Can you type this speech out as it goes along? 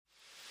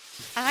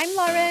I'm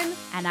Lauren.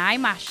 And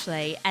I'm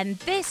Ashley. And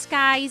this,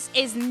 guys,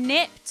 is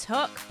Nip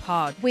Tuck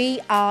Pod. We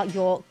are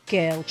your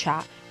girl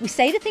chat. We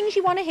say the things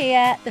you want to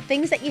hear, the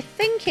things that you're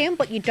thinking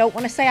but you don't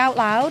want to say out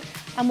loud.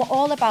 And we're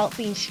all about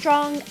being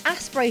strong,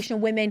 aspirational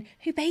women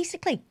who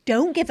basically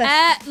don't give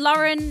a...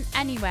 Lauren,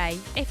 anyway,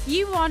 if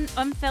you want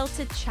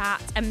unfiltered chat,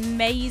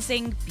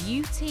 amazing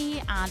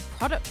beauty and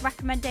product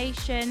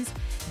recommendations,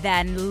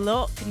 then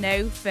look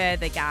no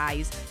further,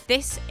 guys.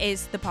 This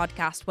is the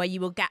podcast where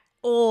you will get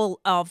all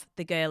of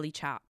the girly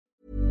chat.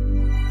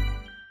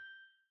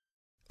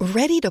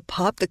 Ready to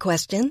pop the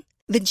question?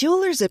 The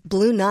jewelers at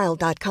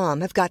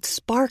BlueNile.com have got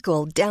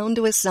sparkle down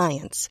to a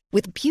science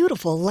with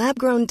beautiful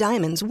lab-grown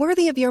diamonds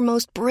worthy of your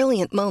most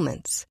brilliant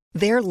moments.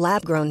 Their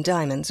lab-grown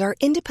diamonds are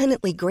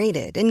independently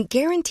graded and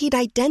guaranteed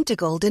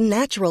identical to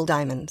natural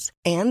diamonds,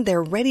 and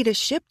they're ready to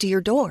ship to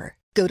your door.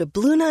 Go to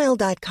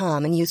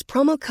BlueNile.com and use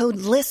promo code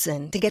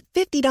LISTEN to get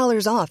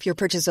 $50 off your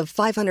purchase of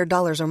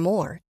 $500 or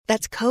more.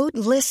 That's code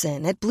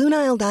LISTEN at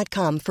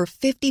BlueNile.com for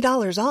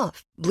 $50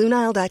 off.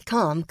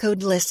 BlueNile.com,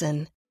 code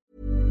LISTEN.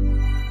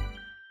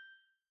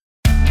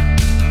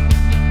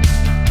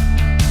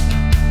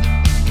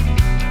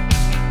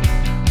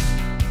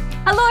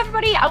 Hello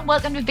everybody and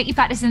welcome to Vicky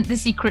Pattison, The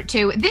Secret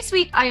To. This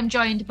week I am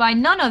joined by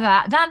none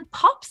other than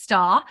pop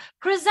star,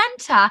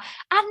 presenter,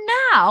 and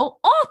now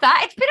author.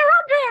 It's been around,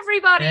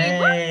 everybody.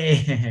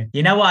 Hey.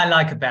 You know what I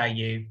like about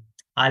you?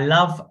 I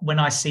love when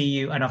I see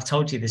you, and I've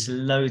told you this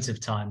loads of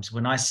times,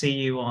 when I see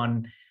you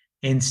on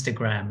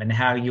Instagram and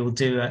how you'll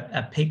do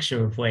a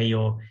picture of where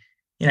your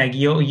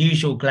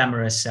usual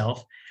glamorous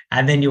self,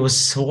 and then you'll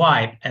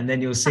swipe and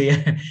then you'll see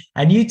it.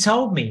 And you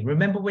told me,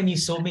 remember when you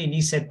saw me and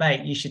you said,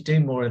 mate, you should do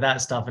more of that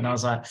stuff. And I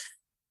was like,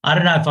 I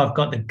don't know if I've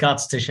got the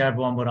guts to show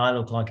everyone what I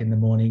look like in the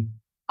morning.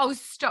 Oh,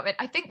 stop it.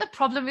 I think the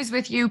problem is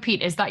with you,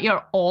 Pete, is that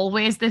you're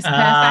always this perfect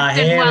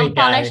and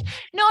well-polished.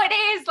 No, it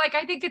is. Like,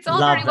 I think it's all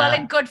very well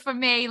and good for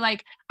me.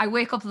 Like, I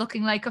wake up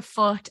looking like a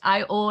foot.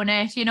 I own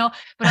it, you know.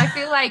 But I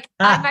feel like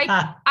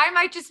I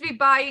might just be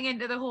buying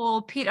into the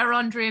whole Peter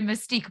Andre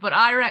mystique. But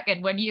I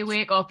reckon when you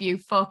wake up, you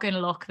fucking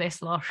look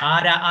this lush.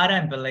 I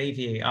don't believe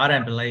you. I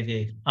don't believe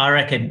you. I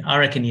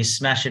reckon you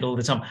smash it all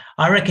the time.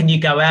 I reckon you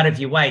go out of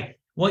your way.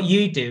 What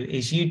you do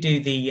is you do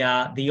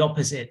the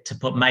opposite to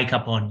put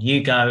makeup on.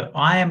 You go,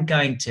 I am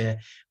going to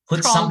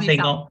put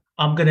something on.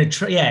 I'm going to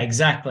try. Yeah,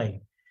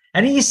 exactly.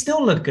 And you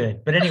still look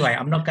good. But anyway,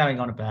 I'm not going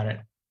on about it.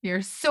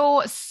 You're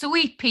so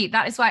sweet, Pete.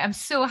 That is why I'm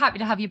so happy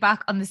to have you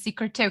back on The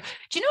Secret To.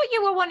 Do you know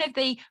you were one of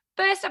the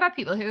first ever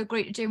people who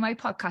agreed to do my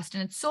podcast,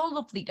 and it's so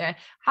lovely to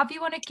have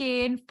you on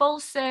again, full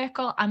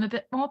circle. I'm a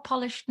bit more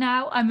polished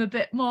now. I'm a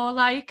bit more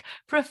like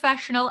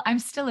professional. I'm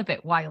still a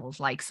bit wild,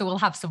 like, so we'll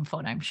have some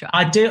fun, I'm sure.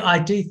 I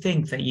do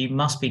think that you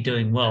must be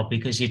doing well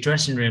because your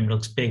dressing room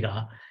looks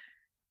bigger.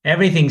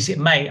 Everything's,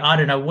 mate, I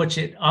don't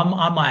know,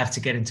 I might have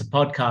to get into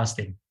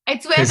podcasting.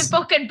 It's where the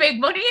fucking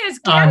big money is,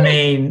 Gary. I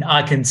mean,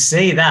 I can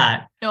see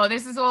that. No,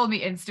 this is all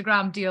me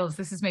Instagram deals.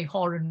 This is me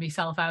whoring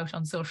myself out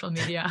on social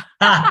media.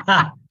 Why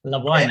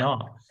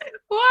not?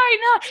 Why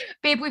not?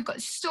 Babe, we've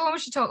got so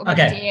much to talk about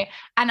today.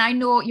 And I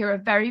know you're a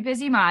very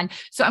busy man.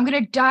 So I'm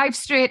going to dive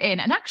straight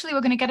in. And actually,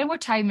 we're going to get in our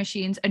time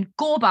machines and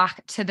go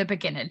back to the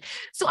beginning.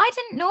 So I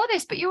didn't know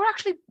this, but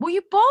were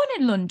you born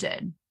in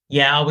London?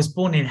 Yeah, I was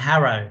born in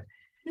Harrow.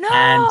 No.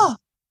 And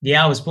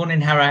yeah, I was born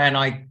in Harrow and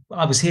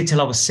I was here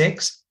till I was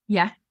 6.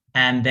 Yeah.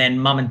 And then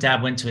mum and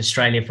dad went to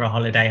Australia for a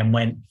holiday and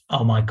went,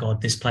 oh my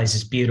God, this place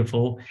is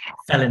beautiful.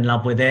 Fell in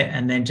love with it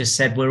and then just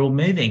said, we're all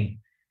moving.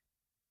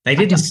 They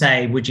didn't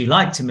say, would you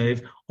like to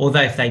move?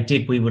 Although if they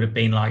did, we would have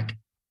been like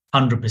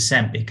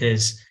 100%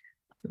 because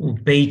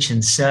beach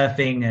and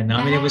surfing. And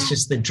I mean, it was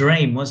just the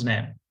dream, wasn't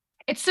it?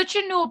 It's such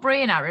a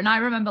no-brainer. And I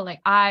remember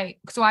I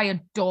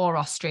adore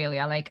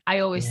Australia. Like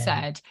I always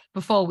said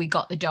before we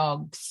got the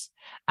dogs,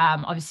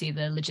 obviously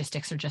the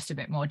logistics are just a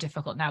bit more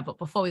difficult now, but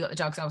before we got the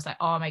dogs, I was like,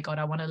 oh my God,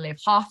 I want to live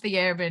half the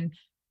year in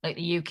like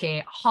the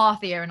UK,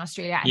 half the year in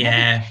Australia.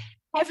 And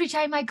every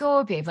time I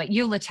go, babe, like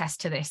you'll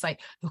attest to this, like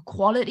the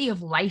quality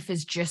of life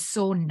is just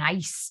so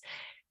nice.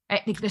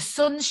 Like the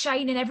sun's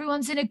shining,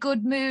 everyone's in a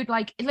good mood.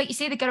 Like you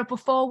say, they get up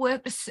before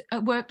work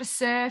to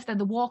surf, then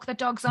they walk their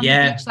dogs on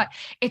the beach. Like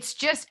it's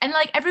just, and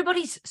like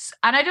everybody's,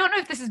 and I don't know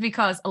if this is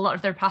because a lot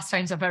of their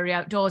pastimes are very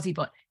outdoorsy,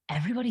 but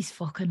everybody's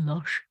fucking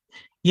lush.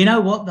 You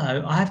know what,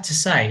 though? I have to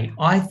say,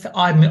 I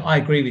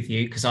agree with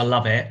you because I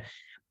love it.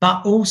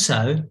 But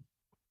also,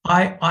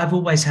 I've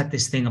always had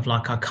this thing of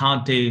like, I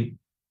can't do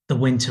the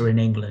winter in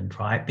England,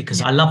 right?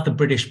 Because I love the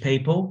British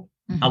people.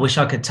 Mm-hmm. I wish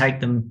I could take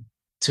them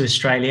to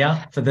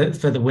Australia for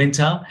the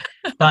winter.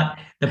 But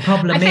the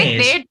problem is... I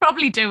think they'd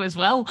probably do as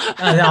well.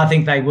 I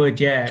think they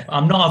would, yeah.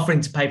 I'm not offering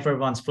to pay for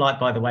everyone's flight,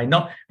 by the way.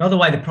 Not the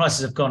way the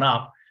prices have gone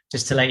up,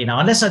 just to let you know.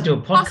 Unless I do a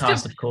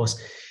podcast, of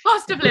course.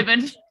 Cost of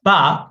living.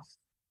 But...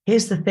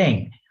 here's the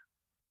thing.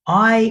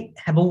 I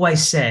have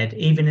always said,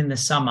 even in the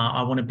summer,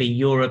 I want to be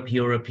Europe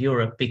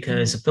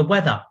because of the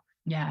weather.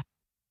 Yeah.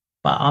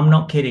 But I'm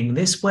not kidding.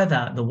 This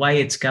weather, the way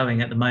it's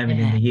going at the moment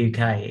in the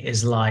UK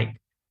is like,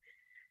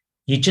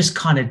 you just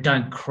kind of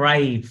don't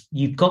crave.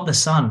 You've got the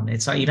sun.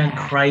 It's like you don't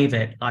crave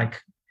it. Like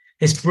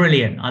It's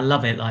brilliant. I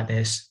love it like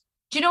this.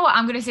 Do you know what?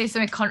 I'm going to say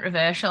something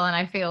controversial, and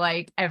I feel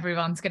like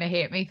everyone's going to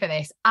hate me for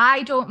this.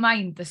 I don't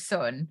mind the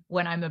sun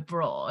when I'm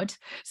abroad.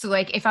 So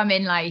like if I'm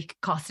in like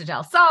Costa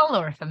del Sol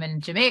or if I'm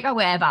in Jamaica,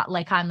 wherever,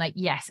 like I'm like,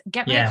 yes,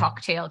 get me a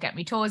cocktail, get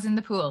me toes in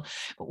the pool.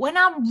 But when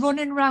I'm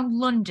running around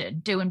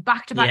London doing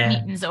back-to-back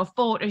meetings or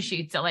photo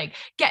shoots or like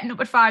getting up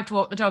at 5 to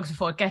walk the dogs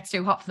before it gets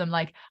too hot for them,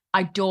 like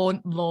I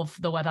don't love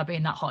the weather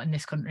being that hot in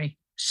this country.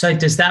 So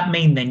does that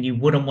mean then you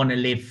wouldn't want to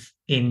live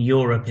in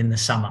Europe in the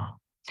summer?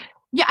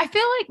 Yeah, I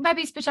feel like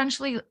maybe it's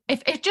potentially,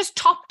 if it just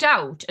topped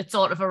out at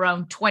sort of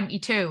around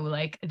 22,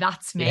 like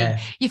that's me.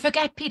 Yeah. You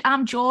forget, Pete,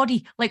 I'm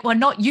Geordie. Like we're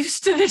not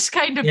used to this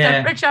kind of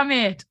temperature,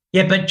 mate.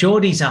 Yeah, but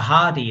Geordies are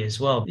hardy as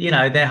well. You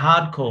know, they're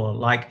hardcore.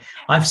 Like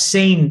I've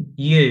seen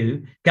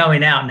you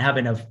going out and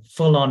having a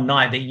full-on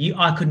night that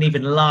I couldn't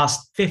even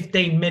last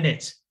 15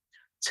 minutes.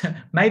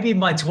 Maybe in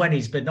my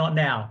 20s, but not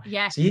now.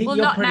 Yeah, so you're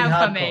not pretty now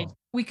hardcore. For me.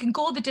 We can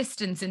go the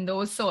distance in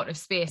those sort of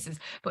spaces,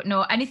 but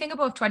no, anything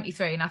above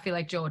 23, and I feel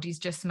like Geordie's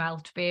just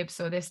smelt, babe.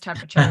 So this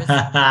temperature is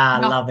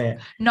love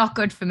it. Not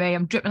good for me.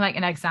 I'm dripping like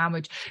an egg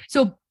sandwich.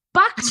 So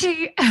back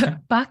to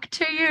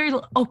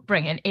your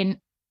upbringing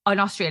in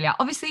Australia.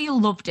 Obviously, you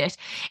loved it.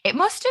 It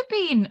must have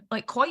been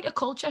like quite a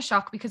culture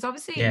shock because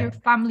obviously your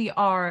family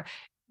are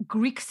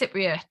Greek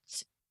Cypriot.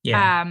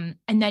 Yeah.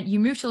 And then you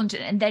moved to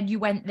London and then you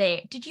went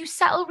there. Did you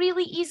settle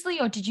really easily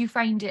or did you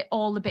find it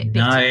all a bit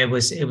bitter? No, it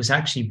was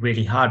actually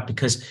really hard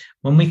because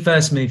when we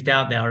first moved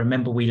out there, I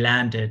remember we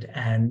landed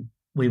and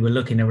we were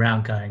looking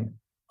around going,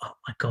 oh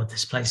my God,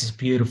 this place is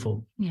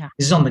beautiful. Yeah.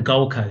 This is on the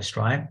Gold Coast,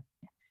 right?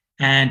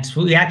 And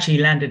we actually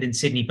landed in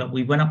Sydney, but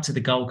we went up to the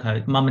Gold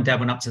Coast. Mum and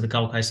Dad went up to the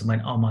Gold Coast and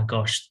went, oh my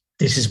gosh,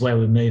 this is where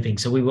we're moving.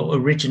 So we were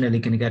originally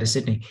going to go to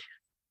Sydney.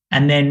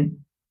 And then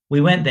we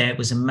went there. It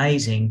was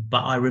amazing.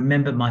 But I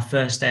remember my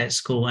first day at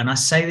school, and I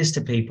say this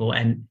to people,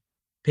 and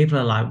people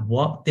are like,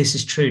 what? This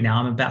is true now.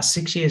 I'm about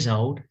 6 years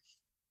old.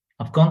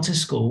 I've gone to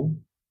school,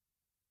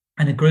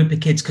 and a group of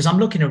kids, because I'm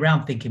looking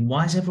around thinking,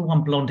 why is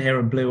everyone blonde hair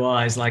and blue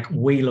eyes? Like,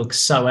 we look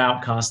so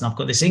outcast. And I've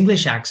got this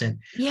English accent.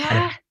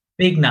 Yeah.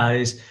 Big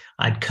nose.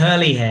 I had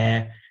curly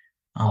hair.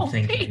 I'm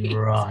thinking, Pete.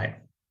 Right.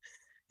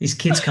 These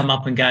kids come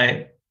up and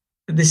go,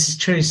 this is a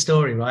true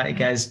story, right? It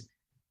goes,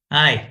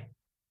 hey,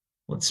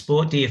 what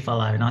sport do you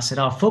follow? And I said,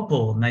 oh,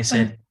 football. And they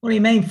said, what do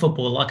you mean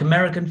football? Like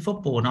American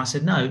football? And I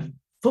said, no,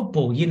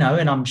 football, you know,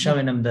 and I'm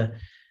showing them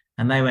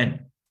and they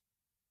went,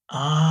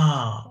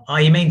 oh,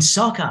 you mean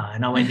soccer?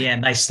 And I went, yeah.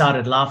 And they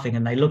started laughing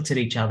and they looked at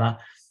each other.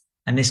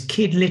 And this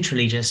kid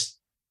literally just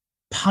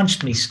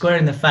punched me square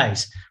in the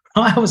face.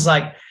 I was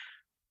like,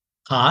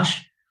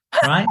 harsh,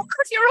 right?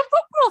 Because you're a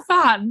football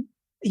fan.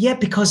 Yeah,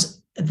 because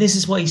this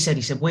is what he said.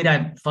 He said, we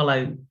don't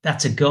follow,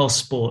 that's a girl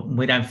sport, and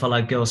we don't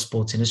follow girl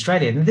sports in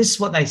Australia. And this is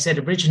what they said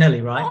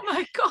originally, right? Oh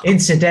my God.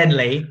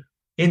 Incidentally,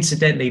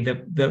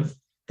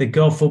 the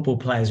girl football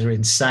players are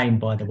insane,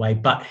 by the way.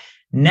 But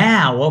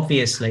now,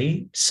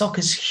 obviously,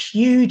 soccer's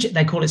huge.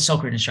 They call it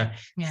soccer in Australia.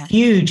 Yeah.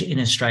 Huge in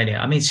Australia.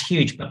 I mean, it's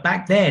huge. But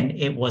back then,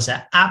 it was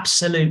an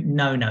absolute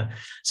no-no.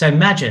 So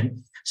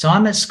imagine, so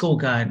I'm at school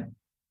going,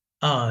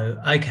 oh,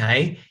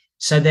 okay.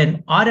 So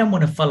then I don't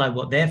want to follow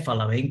what they're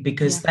following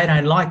because they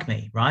don't like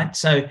me, right?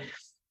 So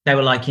they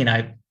were like, you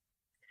know,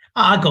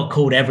 I got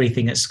called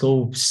everything at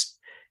school.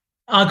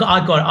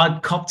 I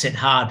copped it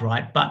hard,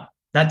 right? But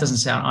that doesn't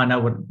sound, I know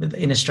what,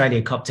 in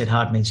Australia, copped it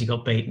hard means you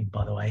got beaten,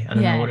 by the way. I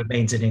don't know what it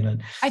means in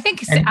England.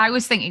 I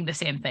was thinking the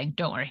same thing.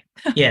 Don't worry.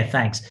 Yeah,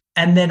 thanks.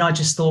 And then I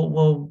just thought,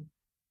 well,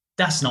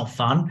 that's not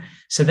fun.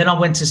 So then I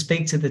went to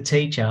speak to the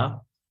teacher,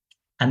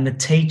 and the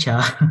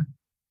teacher...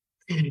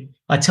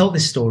 I tell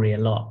this story a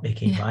lot,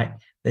 Vicky, right?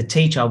 The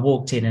teacher, I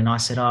walked in and I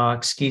said, oh,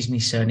 excuse me,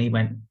 sir. And he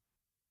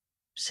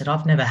said,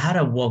 I've never had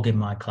a wog in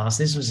my class.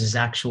 This was his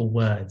actual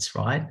words,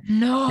 right?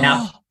 No.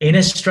 Now, in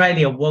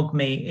Australia,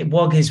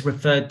 wog is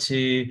referred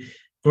to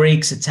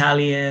Greeks,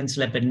 Italians,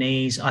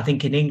 Lebanese. I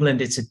think in England,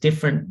 it's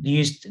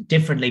used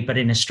differently, but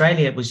in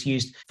Australia, it was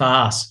used for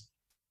us.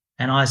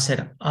 And I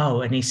said, oh,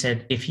 and he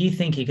said, if you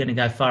think you're going to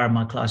go far in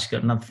my class, you've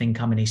got another thing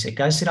coming. He said,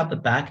 go sit up the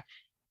back.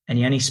 And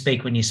you only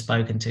speak when you're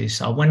spoken to.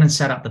 So I went and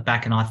sat up the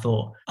back and I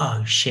thought,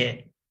 oh,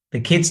 shit, the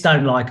kids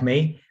don't like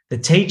me. The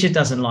teacher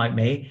doesn't like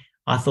me.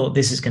 I thought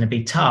this is going to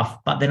be tough.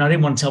 But then I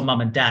didn't want to tell mum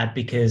and dad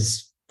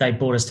because they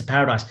brought us to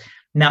paradise.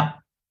 Now,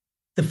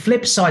 the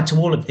flip side to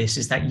all of this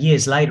is that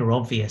years later,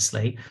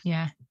 obviously,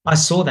 I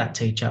saw that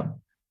teacher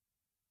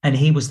and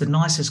he was the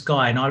nicest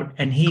guy.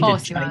 And he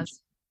had changed.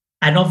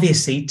 And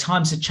obviously,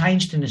 times have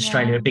changed in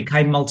Australia. It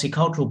became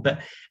multicultural. But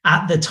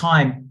at the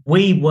time,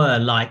 we were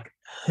like,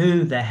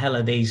 who the hell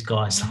are these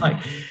guys?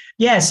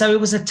 So it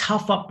was a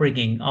tough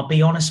upbringing, I'll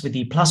be honest with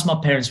you. Plus my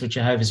parents were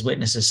Jehovah's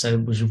Witnesses, so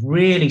it was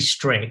really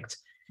strict.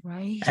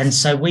 Right. And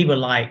so we were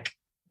like,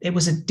 it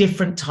was a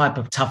different type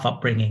of tough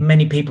upbringing.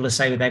 Many people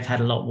say they've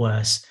had a lot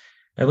worse.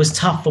 It was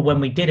tough for when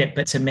we did it,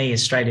 but to me,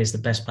 Australia is the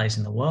best place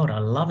in the world. I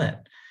love it.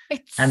 The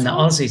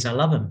Aussies, I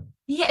love them.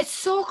 Yeah, it's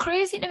so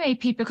crazy to me,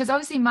 Pete, because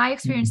obviously my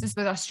experiences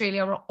with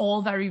Australia are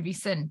all very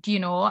recent,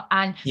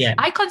 and Yeah.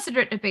 I consider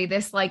it to be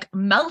this like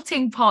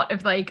melting pot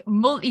of like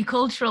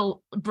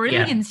multicultural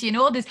brilliance.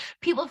 There's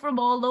people from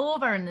all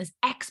over and there's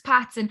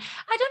expats, and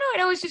I don't know,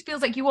 it always just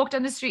feels like you walk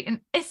down the street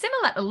and it's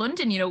similar to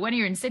London, when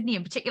you're in Sydney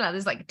in particular,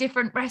 there's like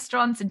different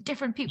restaurants and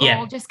different people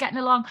all just getting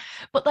along.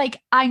 But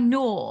like, I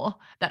know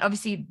that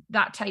obviously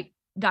that type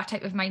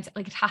of mindset,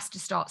 like it has to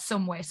start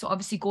somewhere. So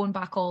obviously going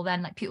back all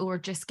then, like people were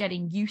just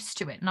getting used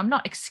to it, and I'm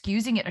not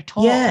excusing it at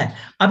all. Yeah,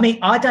 I mean,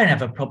 I don't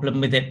have a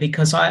problem with it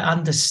because I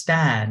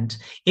understand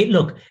it.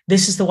 Look,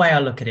 this is the way I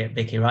look at it,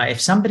 Vicky, right? If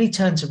somebody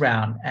turns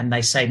around and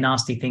they say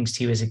nasty things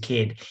to you as a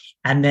kid,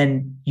 and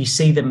then you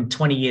see them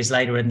 20 years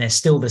later and they're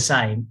still the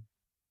same,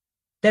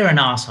 they're an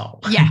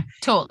asshole. Yeah,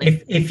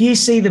 totally. If you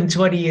see them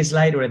 20 years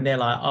later and they're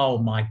like, oh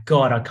my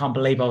God, I can't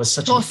believe I was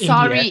such an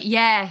sorry idiot.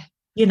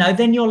 Yeah.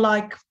 Then you're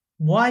like,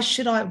 why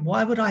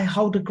would I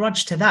hold a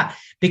grudge to that?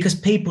 Because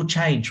people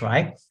change,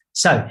 right?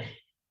 So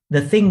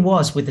the thing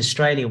was with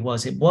Australia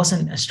it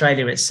wasn't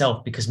Australia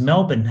itself, because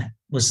Melbourne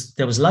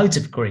there was loads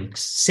of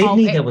Greeks.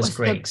 Sydney, there was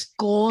Greeks.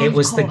 It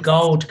was the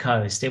Gold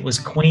Coast. It was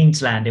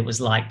Queensland. It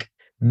was like,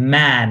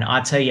 man,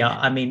 I tell you,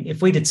 I mean,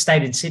 if we'd had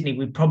stayed in Sydney,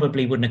 we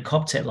probably wouldn't have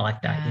copped it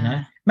like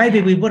that,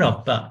 Maybe we would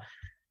have, but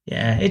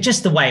yeah, it's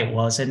just the way it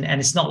was. And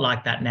it's not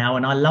like that now.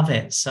 And I love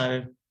it.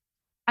 So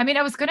I mean,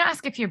 I was going to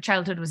ask if your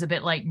childhood was a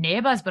bit like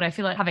Neighbours, but I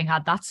feel like having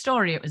had that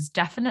story, it was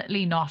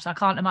definitely not. I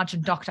can't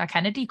imagine Dr.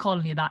 Kennedy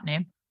calling you that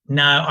name.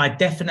 No, I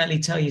definitely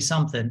tell you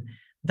something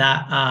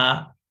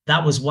that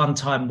that was one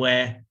time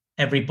where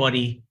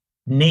everybody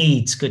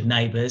needs good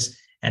neighbours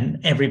and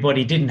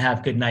everybody didn't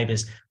have good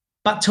neighbours.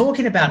 But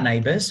talking about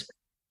neighbours,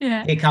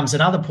 here comes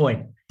another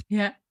point.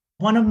 Yeah.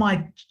 One of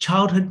my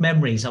childhood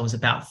memories, I was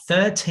about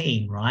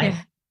 13, right?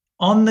 Yeah.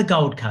 On the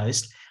Gold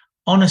Coast,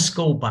 on a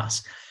school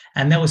bus.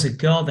 And there was a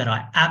girl that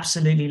I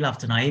absolutely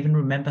loved, and I even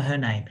remember her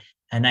name.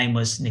 Her name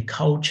was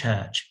Nicole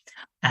Church.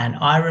 And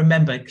I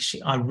remember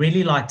I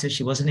really liked her.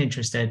 She wasn't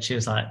interested. She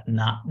was like,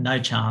 nah, no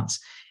chance.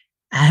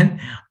 And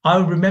I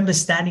remember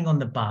standing on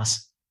the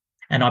bus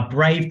and I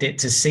braved it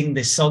to sing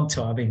this song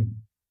to her. I mean,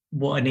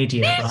 what an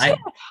idiot, right?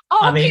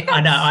 I mean,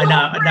 I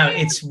know.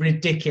 It's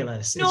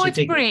ridiculous. No,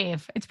 it's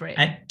brave. It's brave.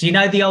 Do you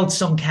know the old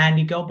song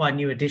Candy Girl by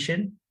New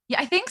Edition?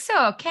 Yeah, I think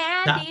so.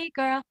 Candy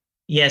Girl.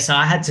 Yeah, so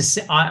I had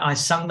to. I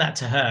sung that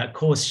to her. Of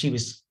course, she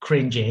was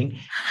cringing,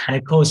 and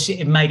of course,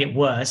 it made it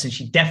worse. And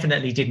she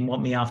definitely didn't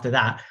want me after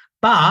that.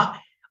 But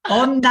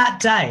on that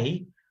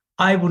day,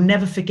 I will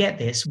never forget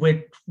this.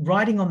 We're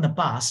riding on the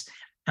bus,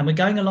 and we're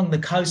going along the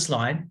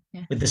coastline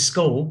with the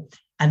school,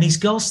 and these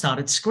girls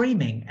started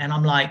screaming, and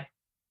I'm like,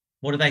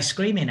 "What are they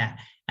screaming at?"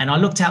 And I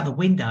looked out the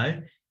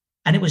window,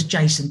 and it was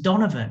Jason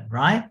Donovan,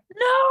 right?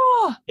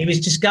 No, he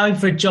was just going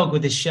for a jog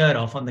with his shirt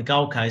off on the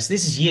Gold Coast.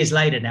 This is years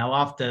later now,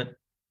 after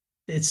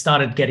it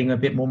started getting a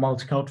bit more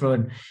multicultural,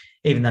 and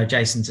even though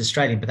Jason's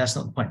Australian, but that's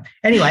not the point.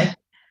 Anyway,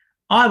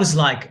 I was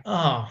like,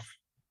 oh,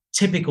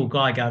 typical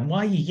guy going, why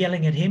are you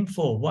yelling at him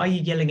for? Why are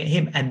you yelling at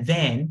him? And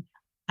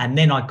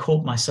then I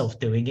caught myself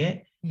doing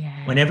it.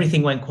 Yeah. When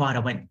everything went quiet, I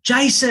went,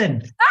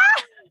 Jason!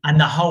 And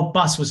the whole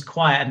bus was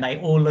quiet and they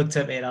all looked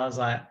at me and I was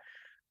like,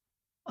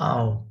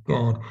 oh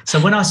God.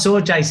 So when I saw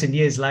Jason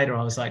years later,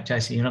 I was like,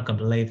 Jason, you're not going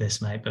to believe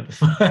this, mate. But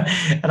before,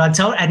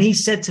 and he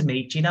said to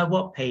me, do you know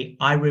what, Pete?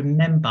 I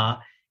remember.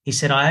 He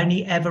said, I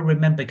only ever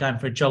remember going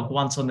for a jog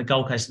once on the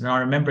Gold Coast, and I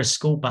remember a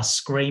school bus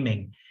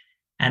screaming.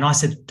 And I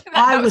said,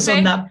 I was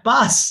on that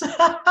bus.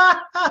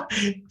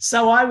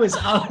 So I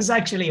was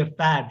actually a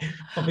fan.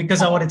 But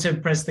because I wanted to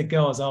impress the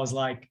girls, I was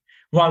like,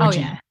 why would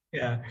you?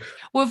 Yeah.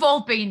 We've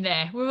all been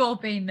there.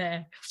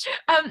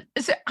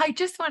 So I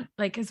just want,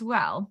 like, as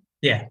well.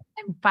 Yeah.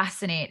 I'm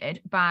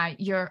fascinated by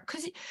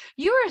because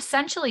you were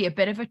essentially a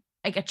bit of a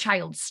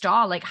child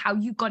star, like how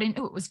you got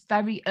into it was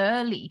very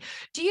early.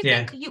 Do you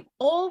think you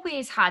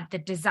always had the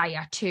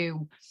desire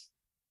to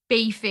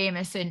be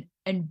famous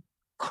and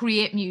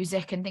create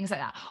music and things like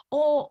that?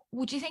 Or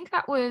would you think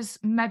that was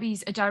maybe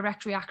a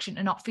direct reaction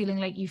to not feeling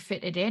like you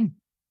fitted in?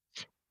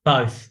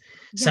 Both.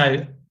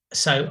 Yeah.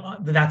 So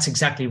that's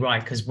exactly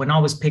right. Because when I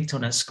was picked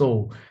on at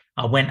school,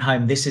 I went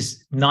home. This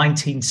is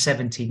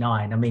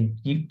 1979. I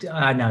mean,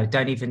 I know,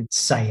 don't even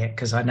say it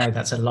because I know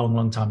that's a long,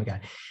 long time ago.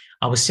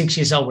 I was 6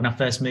 years old when I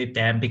first moved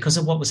there. And because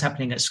of what was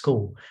happening at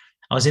school,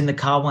 I was in the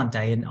car one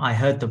day and I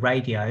heard the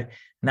radio and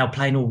they were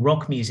playing all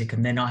rock music.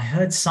 And then I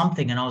heard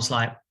something and I was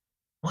like,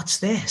 what's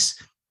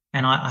this?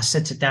 And I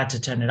said to Dad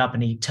to turn it up,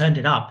 and he turned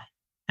it up.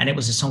 And it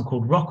was a song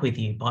called Rock With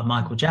You by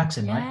Michael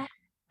Jackson, right?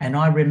 And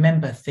I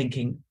remember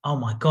thinking, oh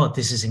my God,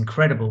 this is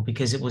incredible,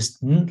 because it was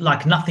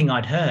like nothing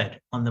I'd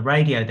heard on the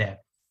radio there.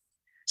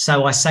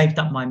 So I saved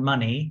up my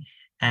money.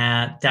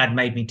 Dad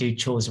made me do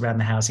chores around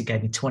the house. He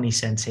gave me 20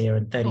 cents here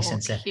and 30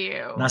 cents there. Cute.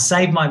 And I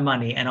saved my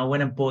money and I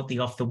went and bought the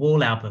Off the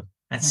Wall album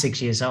at 6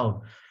 years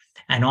old.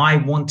 And I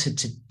wanted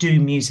to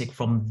do music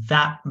from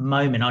that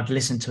moment. I'd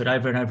listen to it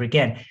over and over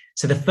again.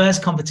 So the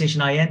first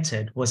competition I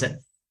entered was at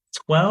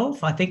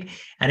 12, I think.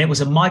 And it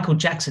was a Michael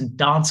Jackson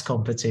dance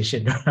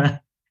competition.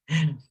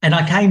 And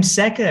I came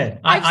second.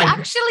 I've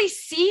actually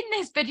seen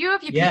this video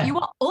of you. Yeah. You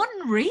are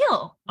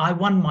unreal. I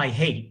won my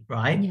heat,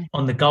 right,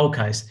 on the Gold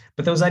Coast,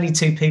 but there was only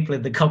 2 people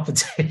in the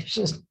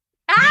competition.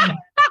 But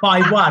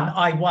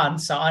I won,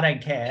 so I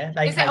don't care.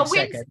 They came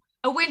second.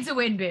 A win's a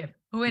win, babe.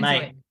 A win's Mate, a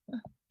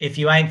win. If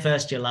you ain't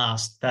first, you're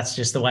last. That's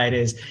just the way it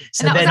is.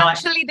 So and that then was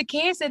actually the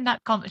case in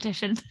that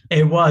competition.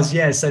 It was,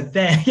 yeah. So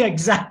there,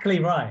 exactly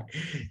right.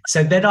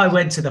 So then I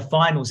went to the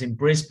finals in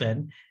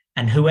Brisbane,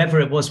 and whoever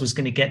it was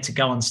going to get to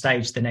go on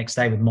stage the next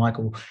day with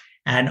Michael.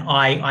 And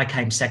I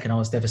came second. I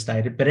was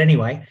devastated. But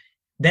anyway,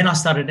 then I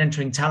started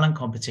entering talent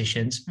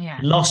competitions,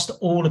 lost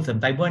all of them.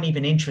 They weren't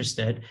even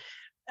interested.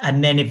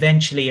 And then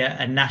eventually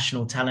a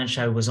national talent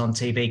show was on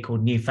TV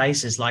called New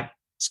Faces.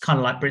 It's kind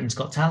of like Britain's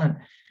Got Talent.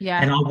 Yeah.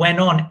 And I went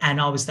on,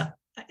 and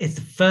it's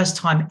the first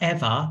time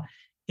ever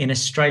in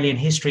Australian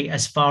history,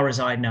 as far as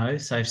I know.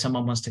 So if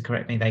someone wants to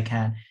correct me, they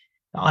can.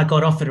 I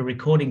got offered a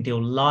recording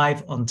deal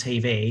live on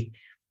TV.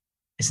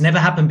 It's never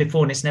happened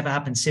before, and it's never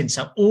happened since.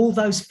 So all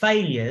those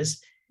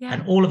failures,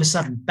 and all of a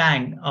sudden,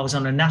 bang, I was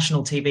on a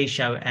national TV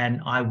show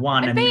and I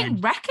won. And being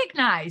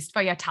recognised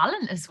for your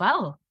talent as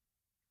well.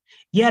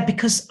 Yeah,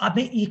 because I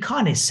mean, you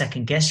kind of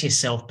second guess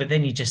yourself, but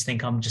then you just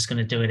think, I'm just going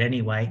to do it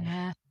anyway.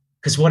 Yeah.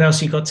 Because what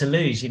else you got to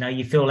lose?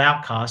 You feel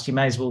outcast. You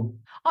may as well.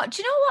 Oh,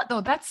 do you know what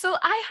though?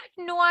 I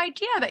had no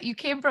idea that you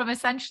came from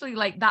essentially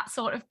like that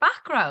sort of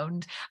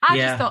background. I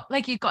just thought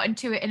like you got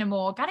into it in a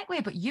more organic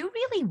way, but you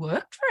really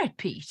worked for it,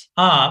 Pete.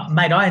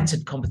 Mate, I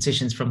entered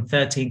competitions from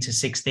 13 to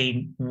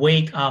 16,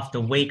 week after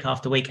week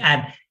after week.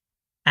 And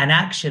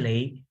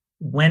actually,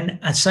 when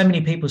so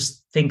many people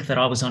think that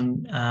I was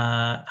on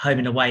Home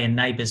and Away and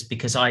Neighbours,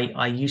 because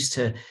I used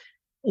to,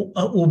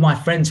 all my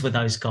friends were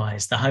those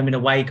guys, the Home and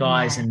Away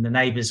guys and the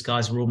Neighbours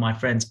guys were all my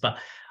friends, but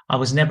I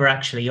was never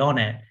actually on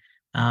it.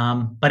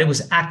 But it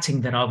was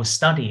acting that I was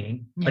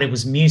studying, but it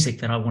was music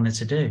that I wanted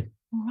to do.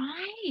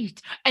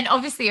 Right. And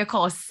obviously, of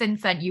course,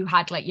 since then you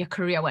had like your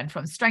career went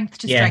from strength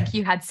to strength.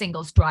 You had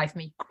singles Drive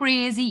Me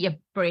Crazy, your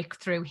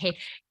breakthrough hit,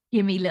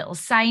 Give Me Little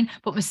Sign.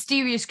 But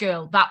Mysterious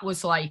Girl, that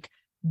was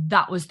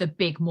the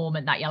big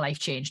moment that your life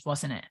changed,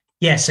 wasn't it?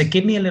 Yeah. So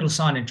Give Me a Little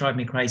Sign and Drive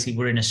Me Crazy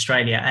were in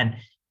Australia, and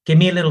Give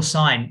Me a Little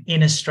Sign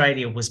in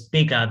Australia was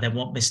bigger than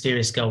what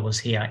Mysterious Girl was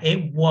here.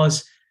 It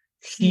was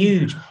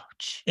huge.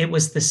 It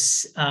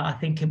was I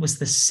think it was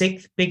the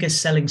 6th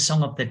biggest selling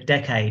song of the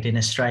decade in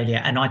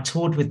Australia. And I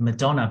toured with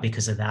Madonna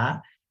because of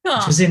that,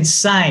 which was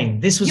insane.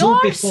 This was all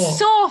before. You're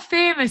so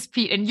famous,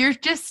 Pete, and you're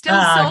just still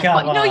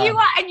No, you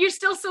are, and you're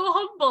still so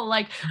humble.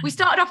 Like, we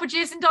started off with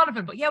Jason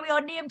Donovan, but we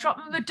are name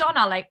dropping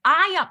Madonna. Like,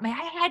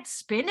 my head's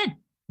spinning.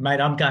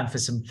 Mate, I'm going for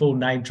some full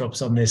name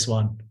drops on this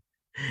one.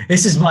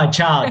 This is my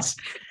chance.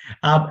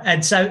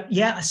 And so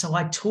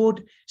I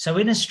toured. So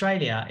in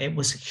Australia, it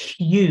was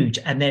huge.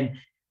 And then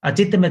I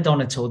did the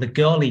Madonna tour, the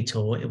Girly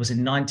tour. It was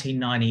in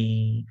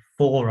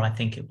 1994, I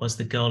think it was,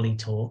 the Girly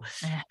tour.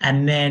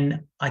 And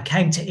then I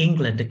came to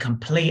England, a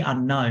complete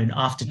unknown,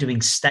 after doing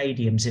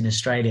stadiums in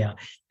Australia.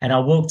 And I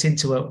walked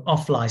into an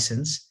off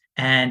license,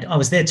 and I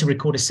was there to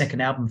record a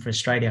second album for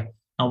Australia.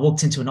 I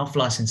walked into an off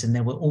license, and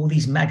there were all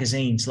these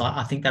magazines, like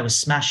I think they were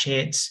Smash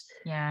Hits,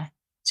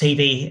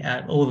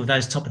 TV, all of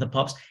those Top of the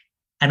Pops.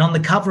 And on the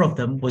cover of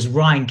them was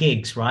Ryan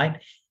Giggs, right?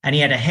 And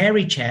he had a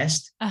hairy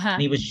chest, and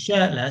he was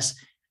shirtless.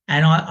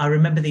 And I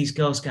remember these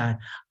girls going,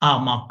 oh,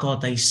 my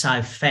God, they're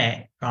so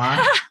fat,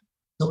 right?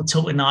 Sort of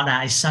talking like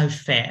that, he's so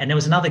fat. And there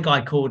was another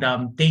guy called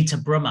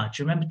Dieter Brummer.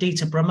 Do you remember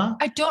Dieter Brummer?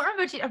 I don't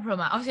remember Dieter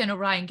Brummer. Obviously, I know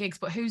Ryan Giggs,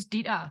 but who's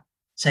Dieter?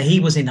 So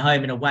he was in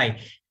Home and Away.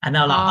 And they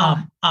were like,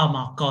 oh,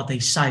 my God,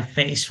 he's so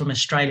fat. He's from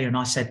Australia. And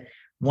I said,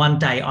 one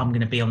day I'm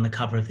going to be on the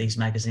cover of these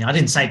magazines. I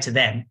didn't say it to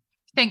them.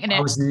 Thinking it.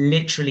 I was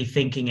literally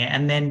thinking it.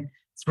 And then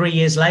 2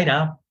 years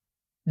later,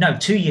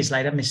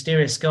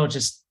 Mysterious Girl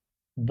just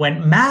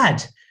went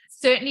mad.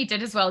 Certainly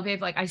did as well, babe.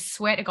 Like, I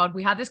swear to God,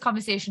 we had this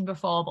conversation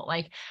before, but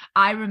like,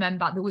 I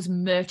remember there was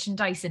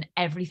merchandise and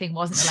everything,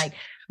 wasn't there? Like,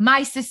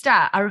 my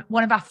sister,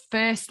 one of our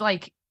first,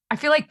 like, I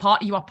feel like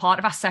you are part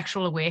of our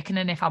sexual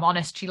awakening, if I'm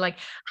honest. She like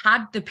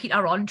had the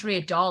Peter Andre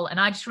doll, and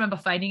I just remember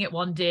finding it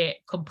one day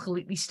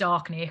completely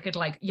stark naked,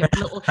 like your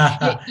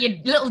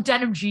little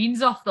denim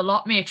jeans off the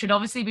lot, mate. She'd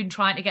obviously been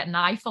trying to get an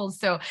eyeful,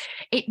 so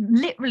it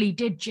literally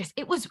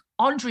it was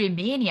Andre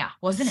mania,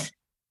 wasn't it?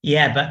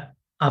 Yeah, but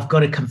I've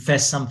got to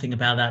confess something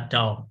about that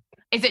doll.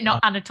 Is it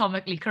not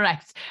anatomically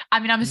correct? I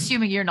mean, I'm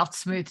assuming you're not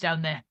smooth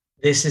down there.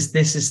 This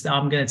is.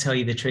 I'm going to tell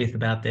you the truth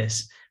about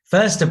this.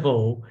 First of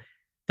all,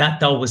 that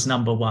doll was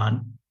number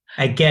one.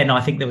 Again,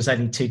 I think there was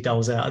only 2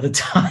 dolls out at the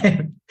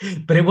time,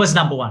 but it was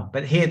number one.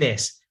 But hear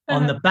this.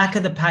 On the back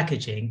of the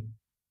packaging,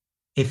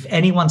 if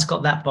anyone's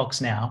got that box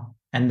now,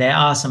 and there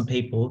are some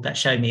people that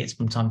show me it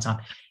from time to time,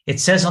 it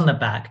says on the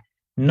back,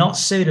 not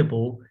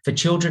suitable for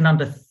children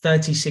under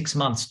 36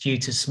 months due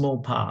to small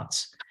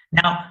parts.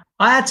 Now,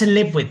 I had to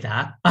live with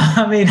that.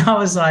 I mean, I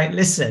was like,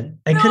 listen,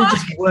 they could have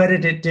just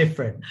worded it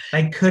different.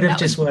 They could have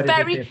just worded it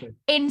different. Very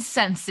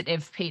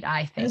insensitive, Pete,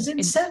 I think. It was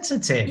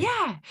insensitive.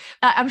 Yeah.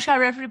 I'm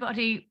sure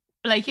everybody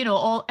Like, you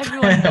know,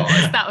 everyone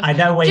knows that. I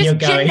know where you're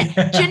going.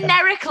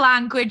 Generic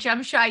language.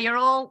 I'm sure you're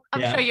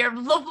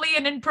lovely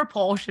and in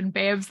proportion,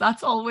 babes.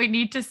 That's all we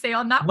need to say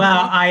on that.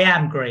 Well, I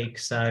am Greek,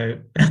 so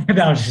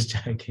no, I'm just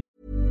joking.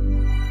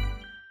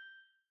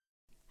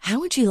 How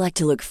would you like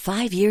to look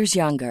 5 years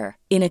younger?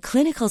 In a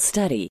clinical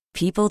study,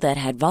 people that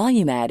had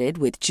volume added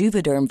with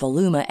Juvederm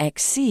Voluma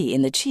XC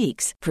in the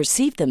cheeks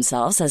perceived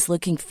themselves as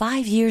looking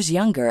 5 years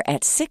younger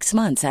at 6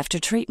 months after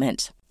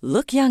treatment.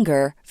 Look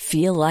younger,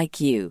 feel like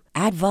you.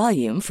 Add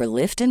volume for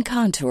lift and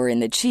contour in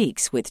the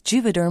cheeks with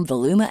Juvederm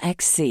Voluma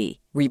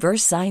XC.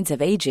 Reverse signs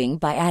of aging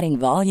by adding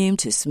volume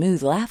to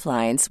smooth laugh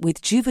lines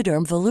with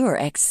Juvederm Volure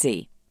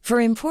XC.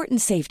 For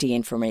important safety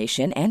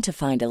information and to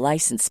find a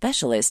licensed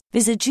specialist,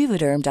 visit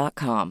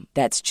Juvederm.com.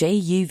 That's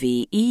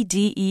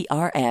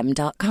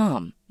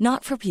JUVEDERM.com.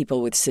 Not for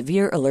people with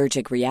severe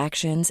allergic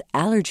reactions,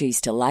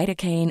 allergies to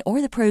lidocaine, or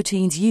the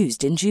proteins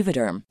used in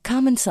Juvederm.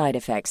 Common side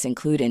effects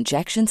include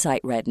injection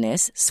site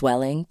redness,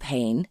 swelling,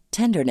 pain,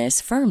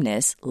 tenderness,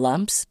 firmness,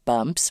 lumps,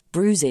 bumps,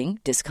 bruising,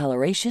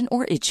 discoloration,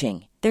 or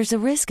itching. There's a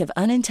risk of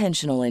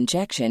unintentional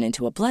injection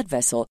into a blood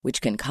vessel, which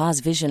can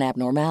cause vision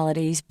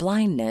abnormalities,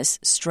 blindness,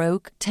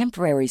 stroke,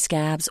 temporary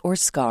scabs, or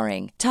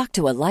scarring. Talk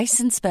to a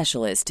licensed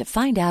specialist to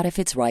find out if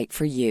it's right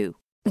for you.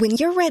 When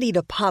you're ready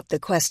to pop the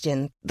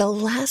question, the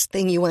last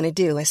thing you want to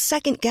do is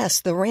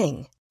second-guess the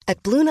ring.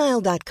 At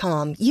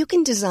BlueNile.com, you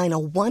can design a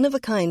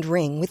one-of-a-kind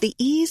ring with the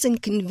ease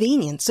and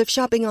convenience of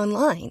shopping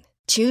online.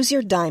 Choose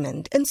your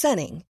diamond and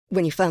setting.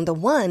 When you find the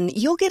one,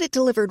 you'll get it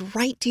delivered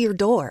right to your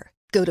door.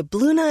 Go to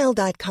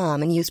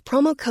BlueNile.com and use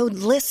promo code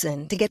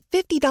LISTEN to get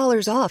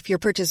 $50 off your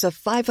purchase of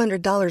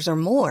 $500 or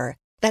more.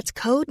 That's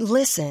code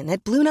LISTEN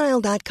at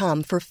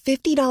BlueNile.com for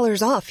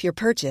 $50 off your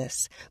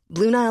purchase.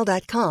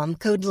 BlueNile.com,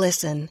 code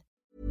LISTEN.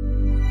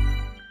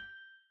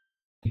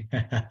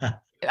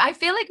 I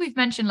feel like we've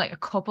mentioned like a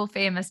couple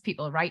famous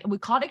people, right? And we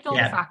can't ignore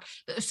the fact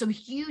that some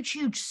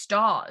huge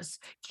stars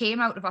came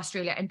out of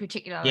Australia, in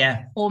particular,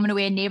 like Home and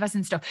Away and Neighbours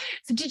and stuff.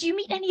 So did you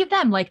meet any of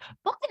them? Like,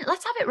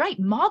 let's have it right.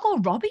 Margot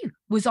Robbie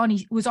was on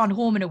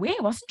Home and Away,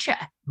 wasn't she?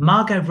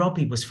 Margot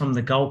Robbie was from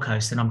the Gold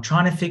Coast, and I'm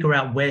trying to figure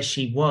out where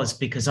she was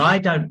because I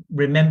don't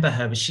remember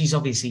her, but she's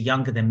obviously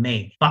younger than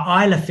me. But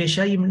Isla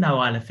Fisher, you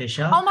know Isla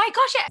Fisher? Oh my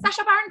gosh,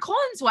 Sacha Baron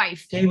Cohen's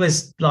wife. She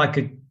was like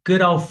a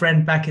good old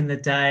friend back in the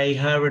day,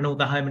 her and all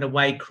the Home and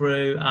Away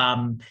crew.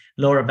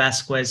 Laura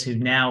Vasquez, who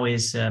now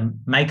is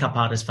makeup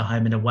artist for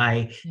Home and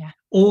Away. Yeah.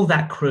 All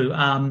that crew.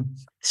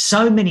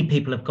 So many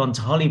people have gone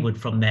to Hollywood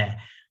from there.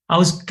 I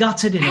was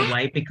gutted in a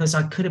way because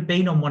I could have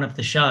been on one of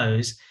the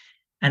shows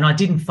and I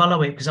didn't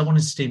follow it because I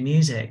wanted to do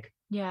music.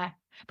 Yeah.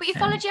 But you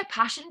followed your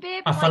passion,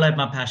 babe. I followed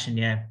my passion,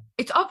 yeah.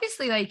 It's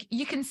obviously like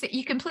you can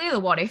play the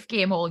what if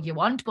game all you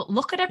want, but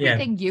look at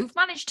everything you've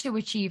managed to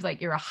achieve.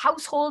 Like you're a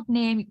household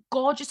name,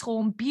 gorgeous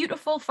home,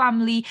 beautiful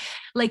family.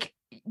 Like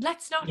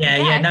let's not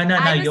forget,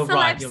 no, you're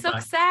right.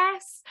 Success. Right.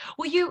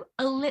 Were you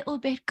a little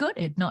bit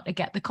gutted not to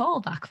get the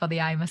call back for the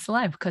I'm a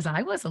Celeb? Because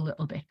I was a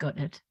little bit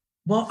gutted.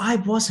 Well, I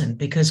wasn't,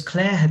 because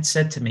Claire had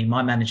said to me,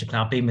 my manager,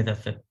 Claire, I've been with her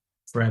for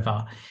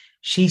forever.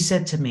 She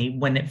said to me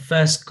when it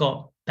first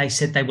they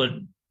said they were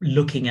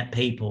looking at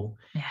people.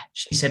 Yeah.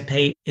 She said,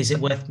 Pete, is it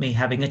worth me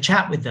having a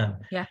chat with them?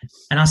 Yeah.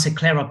 And I said,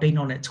 Claire, I've been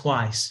on it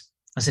twice.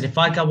 I said, if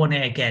I go on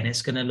it again, it's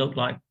just going to look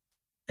like,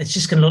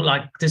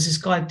 does this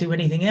guy do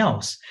anything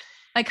else?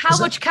 Like how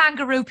much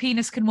kangaroo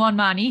penis can one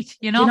man eat,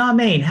 you know? You know what I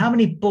mean? How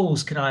many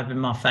balls could I have in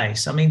my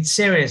face? I mean,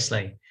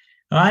 seriously,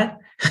 all right?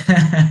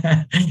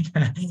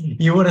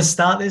 You want to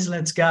start this?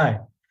 Let's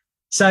go.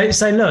 So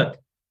look,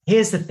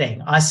 here's the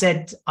thing. I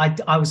said,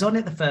 I was on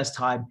it the first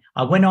time.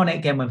 I went on it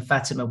again when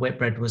Fatima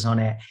Whitbread was on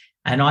it.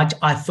 And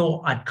I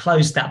thought I'd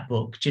closed that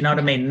book. Do you know what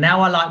I mean?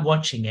 Now I like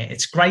watching it.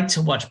 It's great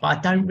to watch, but I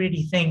don't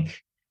really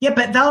think,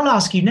 but they'll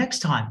ask you next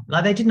time.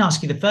 Like they didn't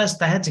ask you the first,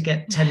 they had to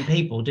get 10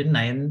 people, didn't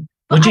they? And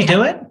would you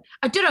do it?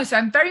 I don't know. So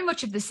I'm very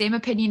much of the same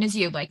opinion as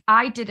you. Like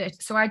I did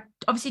it. So I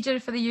obviously did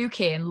it for the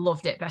UK and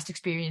loved it. Best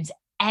experience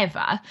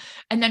ever.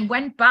 And then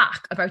went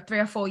back about 3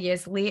 or 4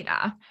 years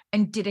later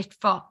and did it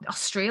for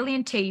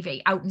Australian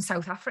TV out in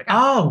South Africa.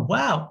 Oh,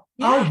 wow.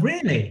 Yeah. Oh,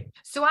 really?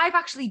 So I've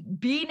actually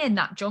been in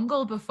that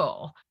jungle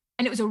before.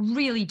 And it was a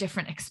really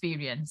different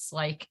experience.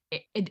 Like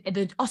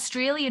the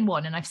Australian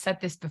one, and I've said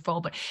this before,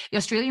 but the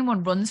Australian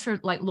one runs for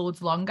like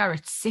loads longer.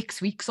 It's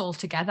 6 weeks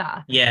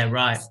altogether. Yeah,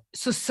 right.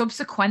 So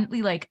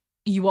subsequently, like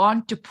you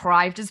aren't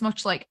deprived as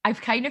much. Like I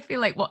kind of feel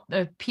like what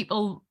the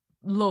people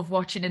love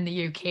watching in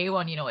the UK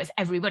one, you know, is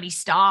everybody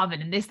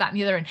starving and this, that, and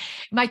the other. And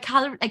my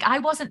calorie, like I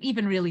wasn't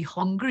even really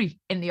hungry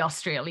in the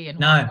Australian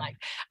one. Like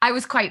I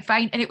was quite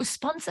fine. And it was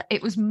sponsored.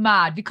 It was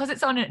mad because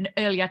it's on an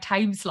earlier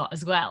time slot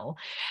as well.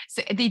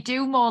 So they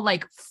do more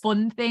like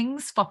fun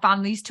things for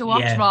families to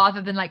watch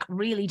rather than like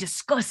really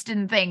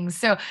disgusting things.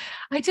 So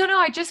I don't know.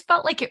 I just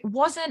felt like it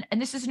wasn't,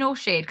 and this is no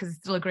shade because it's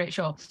still a great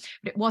show,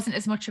 but it wasn't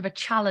as much of a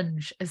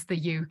challenge as the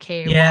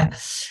UK one.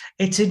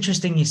 It's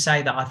interesting you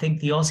say that. I think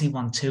the Aussie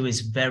one too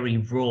is very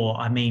raw.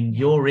 I mean,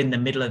 you're in the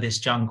middle of this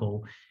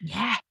jungle,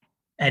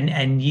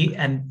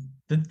 and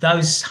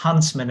those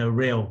huntsmen are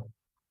real.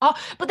 Oh,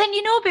 but then,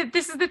 babe,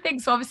 this is the thing.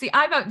 So obviously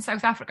I'm out in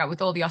South Africa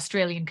with all the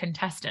Australian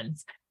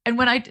contestants. And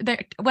when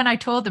I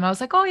told them, I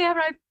was like, oh yeah,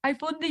 right,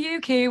 I've won the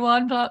UK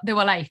one. But they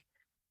were like,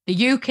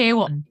 the UK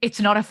one, it's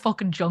not a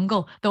fucking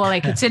jungle. They were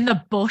like, it's in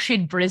the bush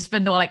in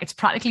Brisbane. They were like, it's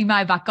practically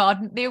my back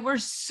garden. They were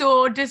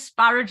so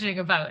disparaging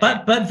about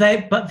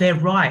it. But they're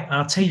right.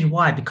 I'll tell you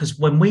why. Because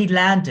when we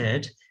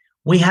landed,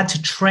 we had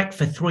to trek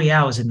for 3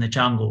 hours in the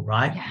jungle,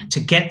 right? Yeah. To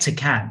get to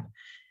camp.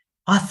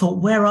 I thought,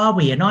 where are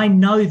we? And I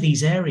know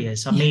these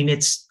areas. I mean,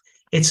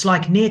 it's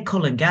like near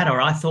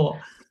Coolangatta. I thought,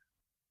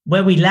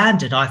 where we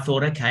landed, I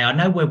thought, okay, I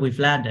know where we've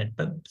landed,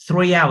 but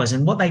 3 hours.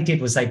 And what they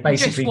did was they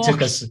basically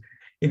took us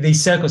in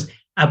these circles.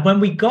 And when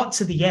we got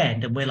to the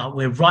end and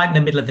we're right in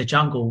the middle of the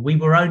jungle, we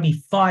were only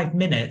 5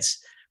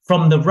 minutes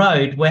from the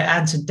road where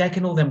Anton Deck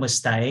and all them were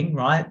staying,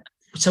 right?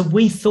 So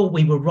we thought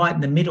we were right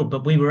in the middle,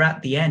 but we were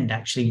at the end,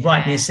 actually,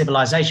 right near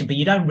civilization. But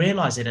you don't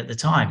realize it at the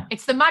time.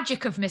 It's the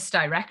magic of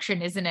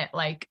misdirection, isn't it?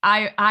 Like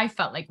I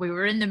felt like we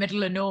were in the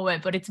middle of nowhere,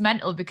 but it's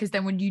mental because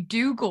then when you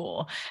do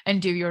go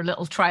and do your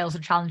little trials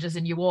and challenges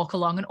and you walk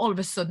along and all of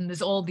a sudden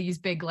there's all these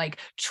big like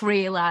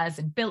trailers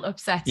and built up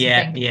sets.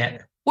 Yeah.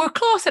 We're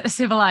closer to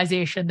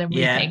civilization than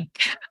we think.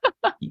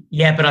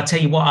 Yeah, but I'll tell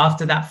you what,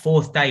 after that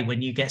 4th day,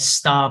 when you get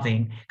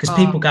starving, because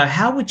people go,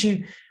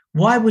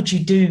 why would you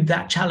do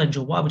that challenge?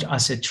 Or why would you? I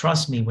said,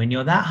 trust me, when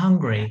you're that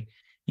hungry,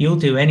 you'll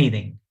do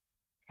anything.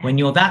 When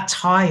you're that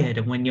tired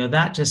and when you're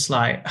that just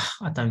like,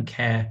 I don't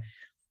care.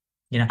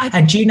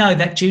 And do you know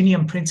that Junior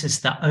and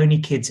Princess are the only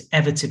kids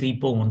ever to be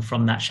born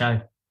from that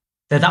show?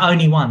 They're the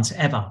only ones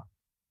ever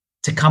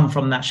to come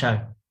from that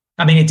show.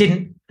 I mean, it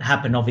didn't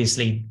happen,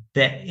 obviously,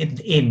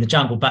 in the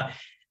jungle, but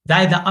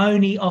they're the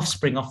only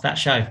offspring off that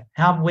show.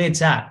 How weird's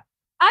that?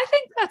 I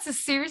think that's a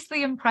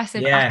seriously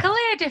impressive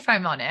accolade, if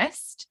I'm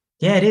honest.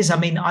 Yeah, it is. I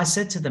mean, I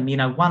said to them,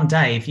 one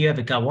day, if you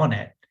ever go on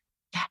it,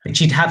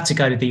 but you'd have to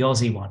go to the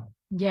Aussie one.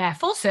 Yeah,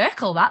 full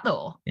circle that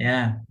though.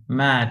 Yeah,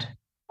 mad.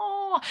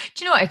 Oh,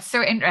 do you know what? It's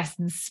so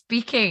interesting.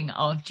 Speaking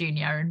of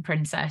Junior and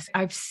Princess,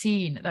 I've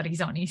seen that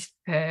he's on his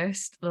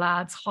first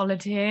lads'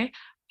 holiday.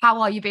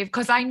 How are you, babe?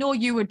 Because I know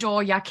you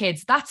adore your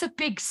kids. That's a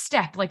big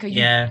step. Like, are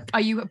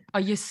you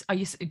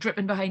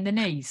dripping behind the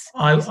knees?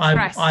 I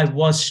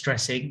was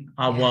stressing.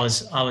 I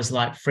was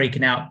like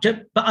freaking out,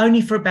 but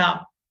only for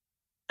about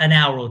an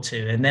hour or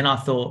two. And then I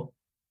thought,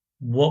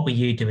 what were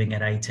you doing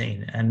at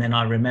 18? And then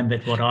I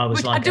remembered what I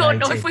was like. I don't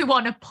know if we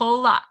want to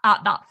pull that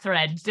at that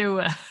thread, do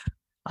we?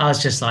 I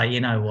was just like, you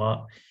know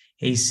what?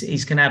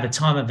 He's going to have a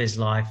time of his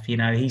life.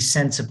 He's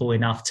sensible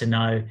enough to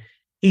know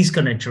he's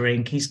going to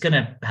drink. He's going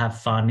to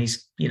have fun.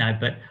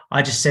 But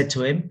I just said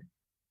to him,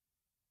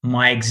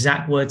 my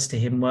exact words to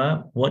him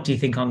were, what do you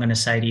think I'm going to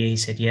say to you? He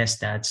said, yes,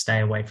 Dad,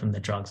 stay away from the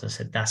drugs. I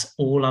said, that's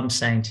all I'm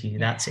saying to you.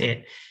 That's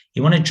it.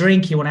 You want to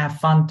drink, you want to have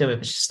fun, do it,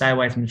 but just stay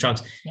away from the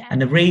drugs. Yeah.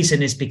 And the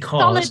reason is because...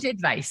 Solid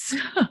advice.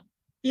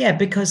 Yeah,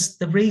 because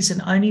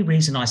only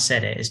reason I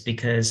said it is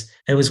because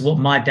it was what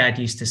my dad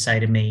used to say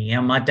to me.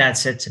 My dad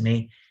said to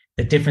me,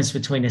 the difference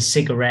between a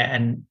cigarette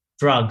and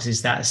drugs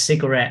is that a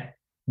cigarette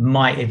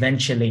might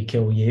eventually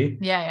kill you.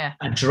 Yeah.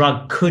 A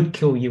drug could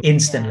kill you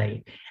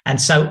instantly. Yeah.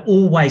 And so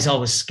always I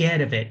was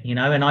scared of it,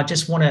 and I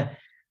just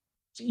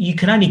you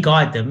can only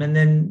guide them and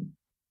then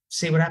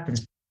see what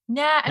happens.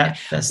 Yeah.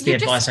 That's the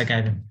advice I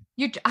gave him.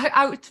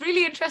 It's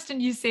really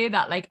interesting you say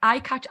that. Like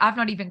I've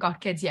not even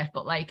got kids yet,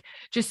 but like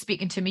just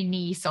speaking to my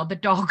niece or the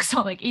dogs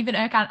or like even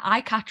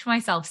I catch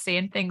myself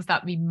saying things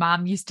that my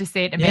mum used to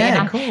say to me.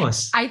 Yeah, of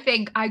course. I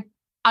think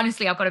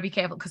honestly, I've got to be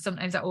careful because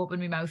sometimes I open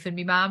my mouth and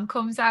my mum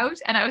comes out.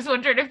 And I was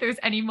wondering if there was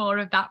any more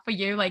of that for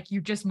you, like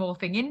you just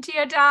morphing into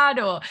your dad,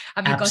 or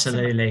have you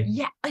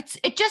Absolutely. got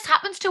it just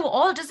happens to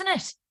all, doesn't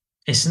it?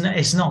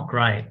 It's not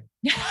great.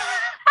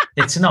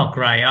 It's not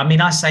great. I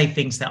mean, I say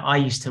things that I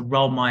used to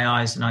roll my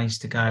eyes and I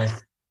used to go,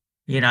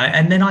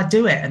 and then I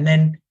do it. And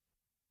then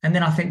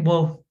I think,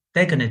 well,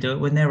 they're going to do it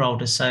when they're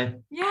older. So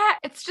yeah,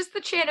 it's just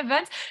the chain of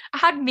events. I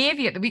had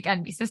Mavie at the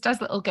weekend, my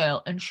sister's little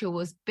girl, and she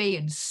was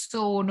being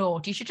so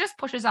naughty. She just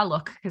pushes her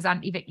luck because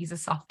Auntie Vicky's a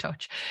soft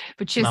touch.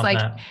 But she's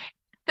like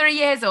 3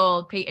 years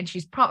old, Pete, and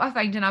she's proper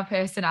finding her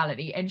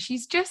personality, and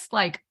she's just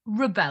like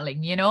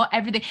rebelling,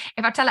 everything.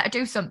 If I tell her to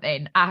do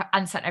something, I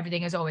answer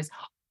everything as always.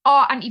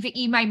 Oh, Auntie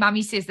Vicky, my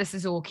mummy says this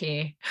is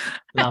okay.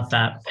 Love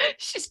that.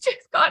 She's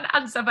just got an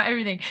answer for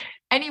everything.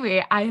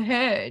 Anyway, I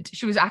heard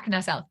she was acting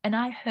herself, and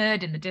I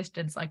heard in the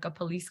distance like a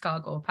police car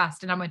go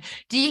past, and I went,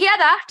 do you hear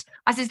that?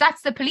 I says,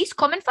 that's the police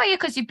coming for you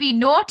because you've been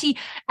naughty.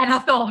 And I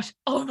thought,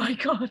 oh my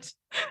God,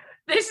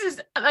 this is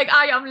like,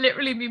 I am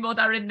literally my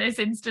mother in this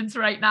instance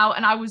right now.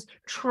 And I was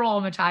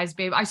traumatized,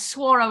 babe. I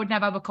swore I would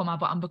never become her,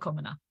 but I'm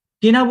becoming her.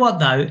 You know what,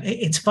 though?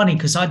 It's funny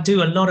because I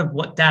do a lot of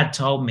what Dad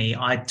told me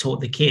I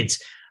taught the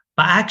kids.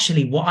 But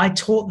actually, what I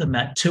taught them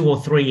at 2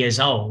 or 3 years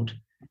old,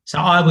 so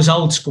I was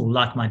old school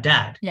like my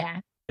dad. Yeah.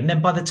 And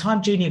then by the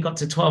time Junior got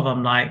to 12,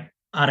 I'm like,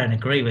 I don't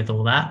agree with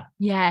all that.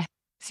 Yeah.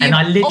 So and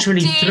I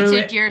literally threw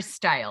it. Your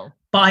style.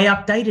 But I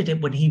updated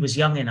it when he was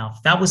young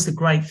enough. That was the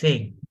great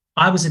thing.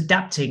 I was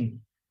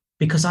adapting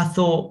because I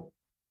thought,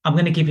 I'm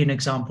going to give you an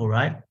example,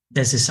 right?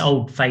 there's this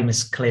old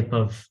famous clip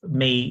of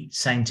me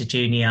saying to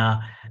Junior,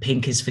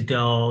 pink is for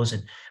girls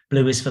and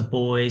blue is for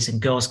boys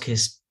and girls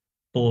kiss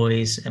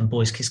boys and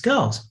boys kiss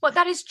girls. But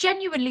that is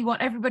genuinely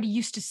what everybody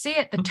used to say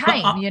at the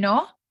time, you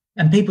know?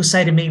 And people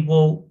say to me,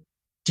 well,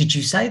 did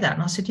you say that?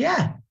 And I said,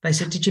 yeah. They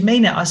said, did you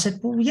mean it? I said,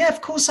 well, yeah,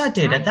 of course I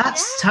did. At that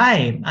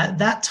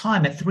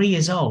time, at 3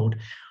 years old,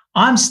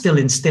 I'm still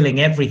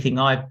instilling everything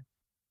I've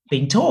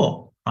been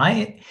taught,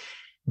 right?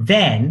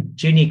 Then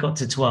Junior got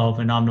to 12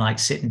 and I'm like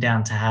sitting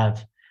down to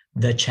have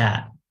the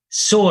chat,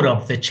 sort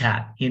of the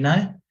chat, you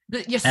know?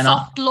 You're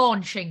soft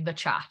launching the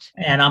chat.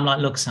 And I'm like,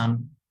 look,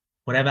 son,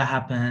 whatever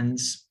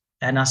happens.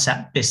 And I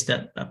sat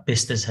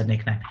Bista's her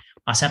nickname.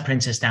 I sat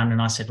Princess down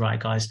and I said, right,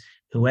 guys,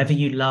 whoever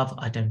you love,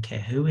 I don't care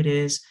who it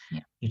is. Yeah.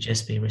 You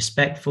just be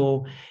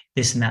respectful,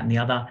 this and that and the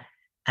other.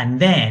 And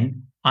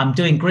then I'm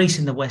doing Grease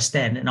in the West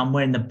End and I'm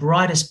wearing the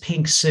brightest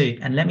pink suit.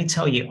 And let me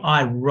tell you,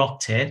 I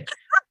rocked it.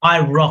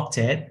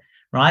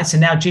 Right. So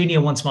now Junior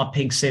wants my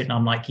pink suit and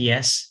I'm like,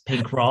 yes,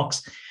 pink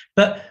rocks.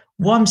 But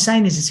what I'm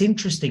saying is it's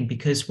interesting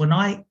because when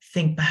I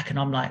think back and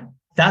I'm like,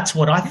 that's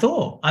what I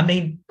thought. I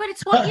mean, but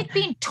it's what you'd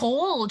been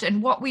told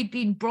and what we'd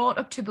been brought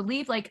up to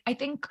believe. Like, I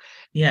think,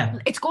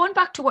 it's going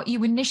back to what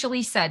you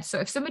initially said. So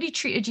if somebody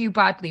treated you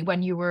badly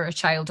when you were a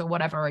child or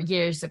whatever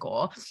years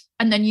ago,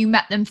 and then you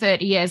met them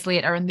 30 years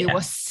later and they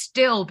were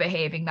still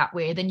behaving that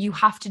way, then you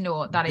have to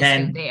know that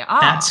is who they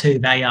are. That's who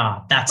they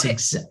are. That's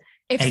exactly.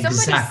 If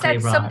somebody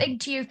said something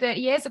to you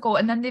 30 years ago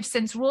and then they've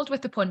since rolled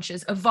with the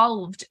punches,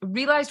 evolved,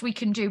 realized we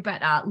can do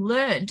better,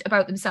 learned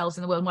about themselves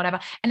in the world and whatever,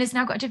 and has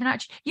now got a different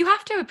attitude, you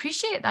have to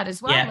appreciate that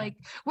as well. Yeah. Like,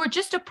 we're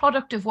just a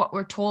product of what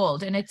we're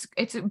told, and it's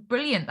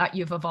brilliant that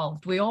you've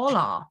evolved. We all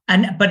are.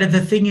 But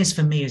the thing is,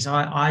 for me, is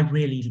I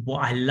really,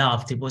 what I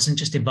loved, it wasn't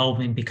just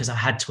evolving because I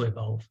had to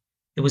evolve.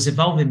 It was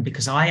evolving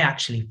because I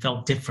actually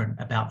felt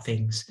different about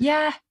things.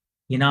 Yeah.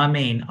 You know what I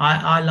mean?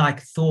 I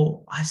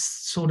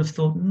sort of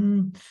thought,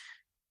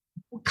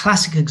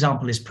 classic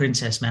example is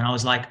Princess, man. I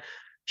was like,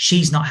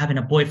 she's not having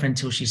a boyfriend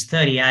until she's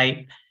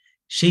 38.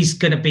 She's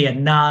going to be a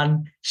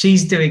nun.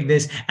 She's doing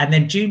this. And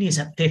then Junior's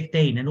at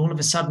 15. And all of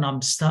a sudden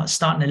I'm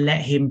starting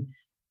to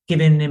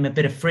giving him a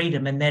bit of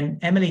freedom. And then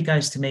Emily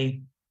goes to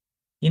me,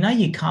 you know,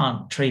 you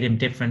can't treat him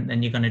different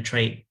than you're going to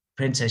treat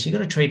Princess. You've got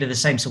to treat her the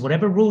same. So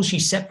whatever rules you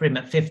set for him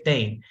at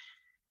 15.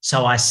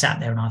 So I sat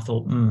there and I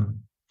thought,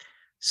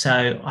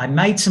 So I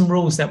made some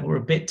rules that were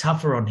a bit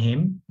tougher on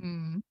him.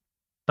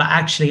 But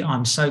actually,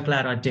 I'm so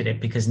glad I did it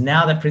because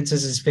now that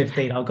Princess is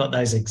 15, I've got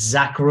those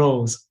exact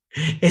rules.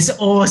 It's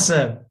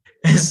awesome.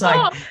 It's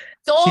like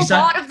it's all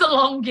part of the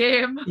long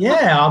game.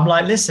 Yeah, I'm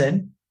like,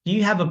 listen,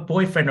 you have a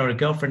boyfriend or a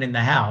girlfriend in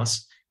the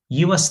house,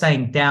 you are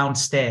staying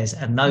downstairs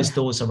and those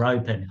doors are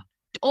open.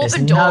 There's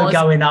no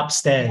going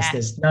upstairs. Yeah.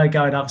 There's no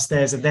going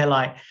upstairs. And they're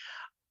like,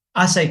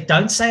 I say,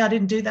 don't say I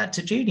didn't do that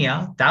to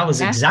Junior. That was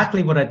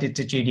exactly what I did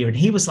to Junior. And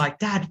he was like,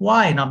 Dad,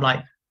 why? And I'm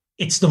like,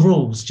 it's the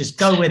rules. Just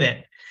go with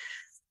it.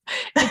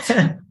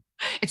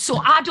 It's so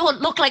I don't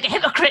look like a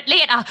hypocrite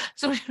later.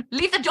 So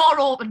leave the door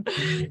open.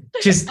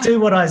 Just do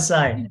what I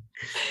say.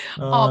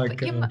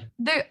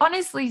 They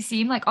honestly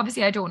seem like,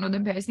 obviously I don't know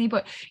them personally,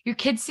 but your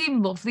kids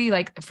seem lovely.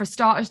 Like, for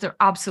starters, they're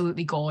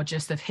absolutely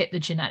gorgeous. They've hit the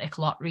genetic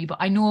lottery, but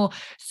I know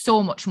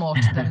so much more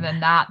to them than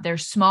that. They're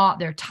smart,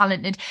 they're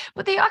talented,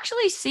 but they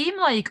actually seem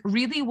like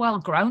really well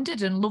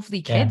grounded and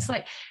lovely kids.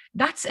 Like,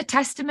 that's a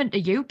testament to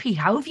you, Pete.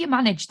 How have you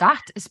managed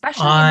that,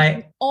 especially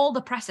with all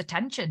the press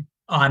attention?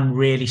 I'm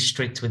really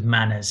strict with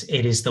manners.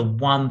 It is the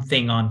one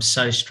thing I'm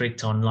so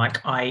strict on.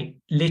 Like, I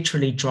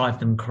literally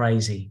drive them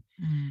crazy.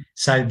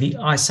 So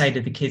I say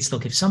to the kids,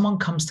 look, if someone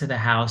comes to the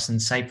house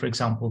and say, for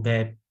example,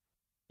 they've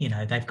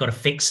got to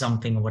fix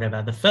something or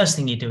whatever, the first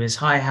thing you do is,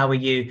 hi, how are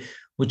you?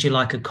 Would you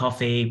like a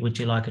coffee? Would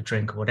you like a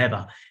drink or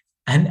whatever?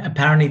 And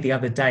apparently the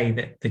other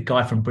day, the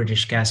guy from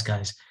British Gas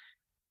goes,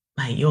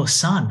 mate, your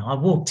son, I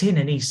walked in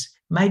and he's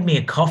made me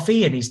a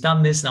coffee and he's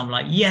done this. And I'm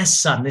like, yes,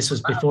 son, this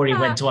was before he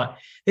went to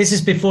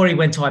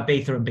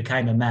Ibiza and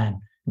became a man.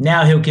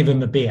 Now he'll give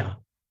him a beer,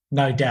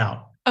 no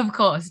doubt. Of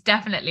course,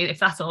 definitely, if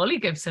that's all he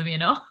gives him, you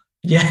know.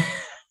 Yeah.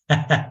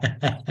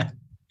 But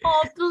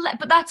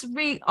that's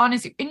really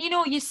honest. And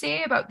you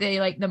say about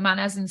the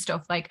manners and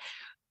stuff, like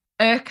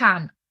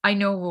Erkan, I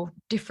know,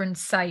 different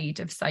side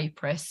of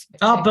Cyprus.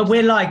 Oh, but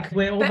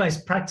we're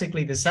almost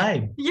practically the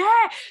same.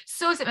 Yeah.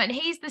 So, and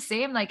he's the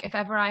same. Like, if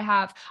ever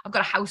I've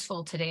got a house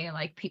full today,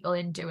 like people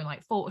in doing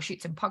like photo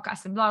shoots and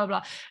podcasts and blah, blah,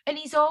 blah. And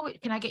he's always,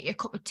 can I get you a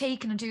cup of tea?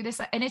 Can I do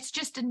this? And it's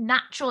just a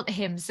natural to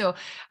him. So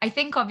I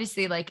think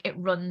obviously like it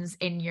runs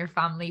in your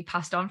family,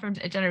 passed on from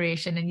a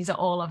generation, and he's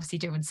all obviously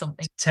doing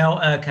something. Tell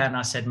Erkan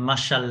I said,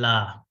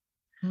 mashallah.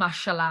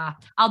 Mashallah.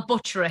 I'll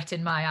butcher it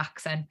in my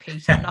accent,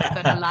 Pete. I'm not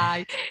going to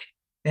lie.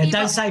 Yeah,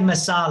 don't say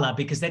masala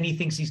because then he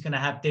thinks he's going to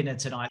have dinner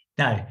tonight.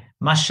 No,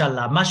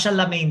 mashallah.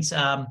 Mashallah means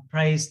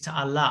praise to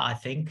Allah, I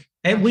think.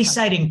 And we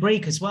say it in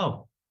Greek as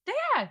well.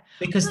 Yeah.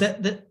 Because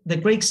the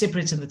Greek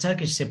Cypriots and the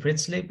Turkish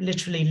Cypriots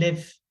literally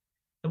live,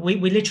 we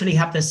literally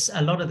have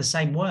a lot of the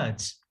same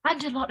words.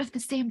 And a lot of the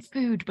same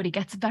food, but he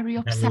gets very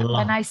upset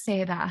when I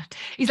say that.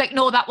 He's like,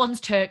 no, that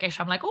one's Turkish.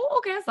 I'm like, oh,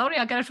 okay, sorry,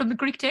 I get it from the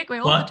Greek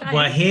takeaway all the time.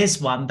 Well, here's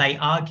one. They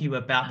argue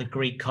about the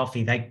Greek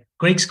coffee.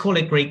 Greeks call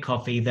it Greek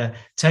coffee. The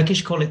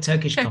Turkish call it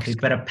Turkish coffee,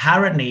 but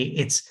apparently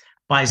it's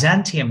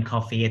Byzantium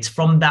coffee. It's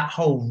from that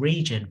whole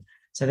region.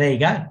 So there you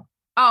go.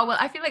 Oh, well,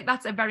 I feel like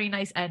that's a very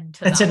nice end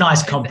to It's that a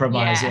nice one,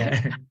 compromise,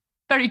 yeah.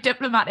 Very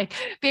diplomatic.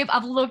 Babe,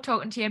 I've loved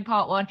talking to you in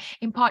part 1.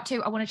 In part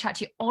 2, I want to chat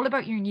to you all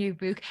about your new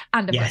book,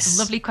 and I've got some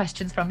lovely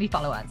questions from me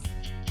followers.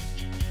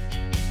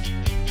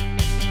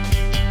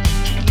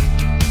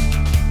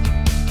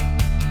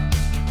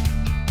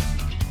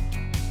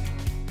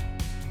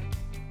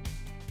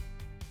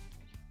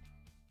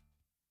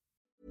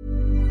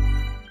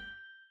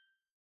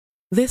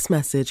 This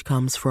message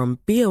comes from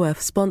BOF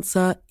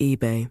sponsor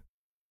eBay.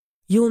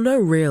 You'll know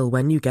real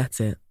when you get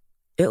it.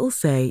 It'll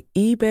say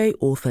eBay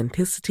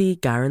Authenticity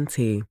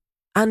Guarantee.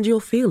 And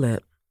you'll feel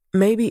it.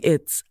 Maybe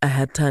it's a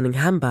head-turning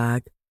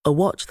handbag, a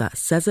watch that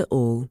says it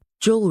all,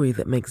 jewelry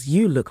that makes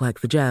you look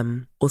like the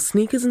gem, or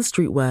sneakers and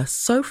streetwear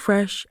so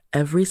fresh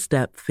every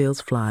step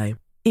feels fly.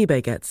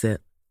 eBay gets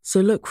it.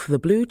 So look for the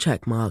blue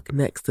check mark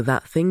next to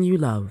that thing you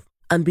love.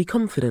 And be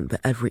confident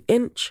that every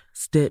inch,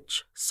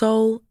 stitch,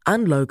 sole,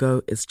 and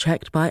logo is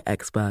checked by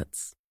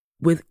experts.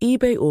 With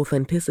eBay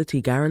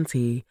Authenticity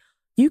Guarantee,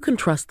 you can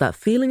trust that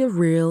feeling of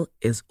real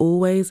is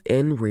always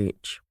in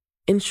reach.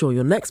 Ensure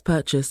your next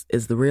purchase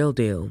is the real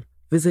deal.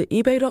 Visit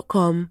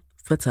eBay.com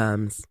for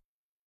terms.